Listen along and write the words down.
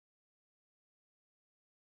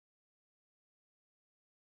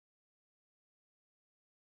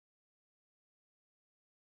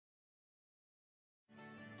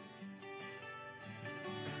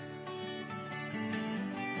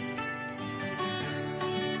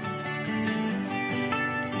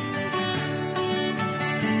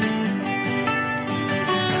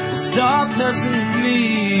stop messing with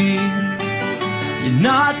me. You're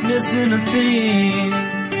not missing a thing.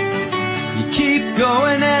 You keep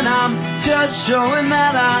going and I'm just showing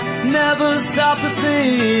that I never stop to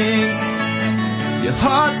think. Your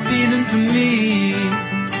heart's beating for me.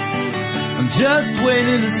 I'm just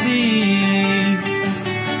waiting to see.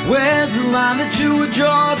 Where's the line that you would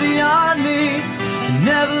draw beyond me? You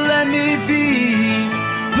never let me be.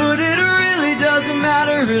 But it really doesn't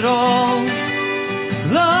matter at all.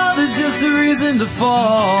 Love is just a reason to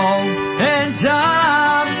fall. And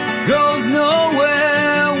time goes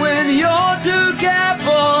nowhere when you're too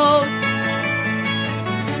careful.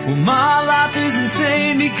 Well, my life is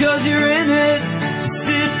insane because you're in it. Just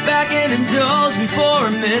sit back and indulge me for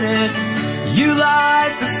a minute. You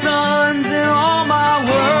light the suns in all my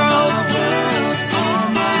worlds.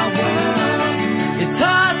 It's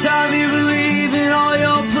hard time you believe in all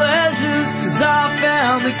your pleasures, 'cause I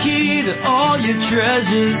found the key to all your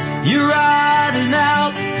treasures. You're riding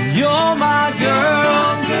out, you're my girl.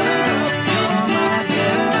 You're my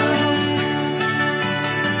girl.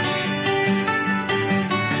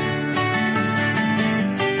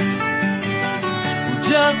 Well,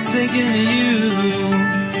 just thinking of you,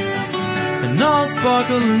 and all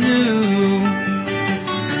sparkle anew.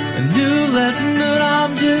 A new lesson, but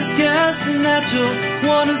I'm just guessing that you'll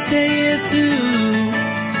wanna stay here too.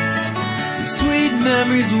 Your sweet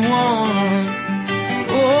memories are one.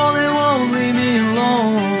 Oh, they won't leave me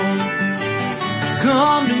alone.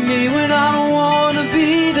 Come to me when I don't wanna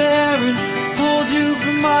be there and hold you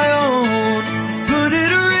for my own. But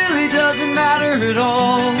it really doesn't matter at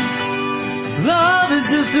all. Love is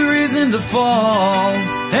just a reason to fall.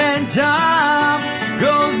 And time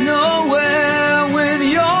goes nowhere when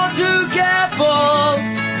you're too careful.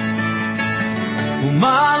 Well,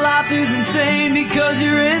 my life is insane because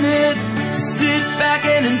you're in it. Just sit back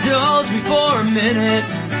and indulge me for a minute.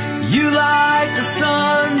 You light the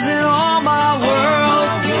suns in all my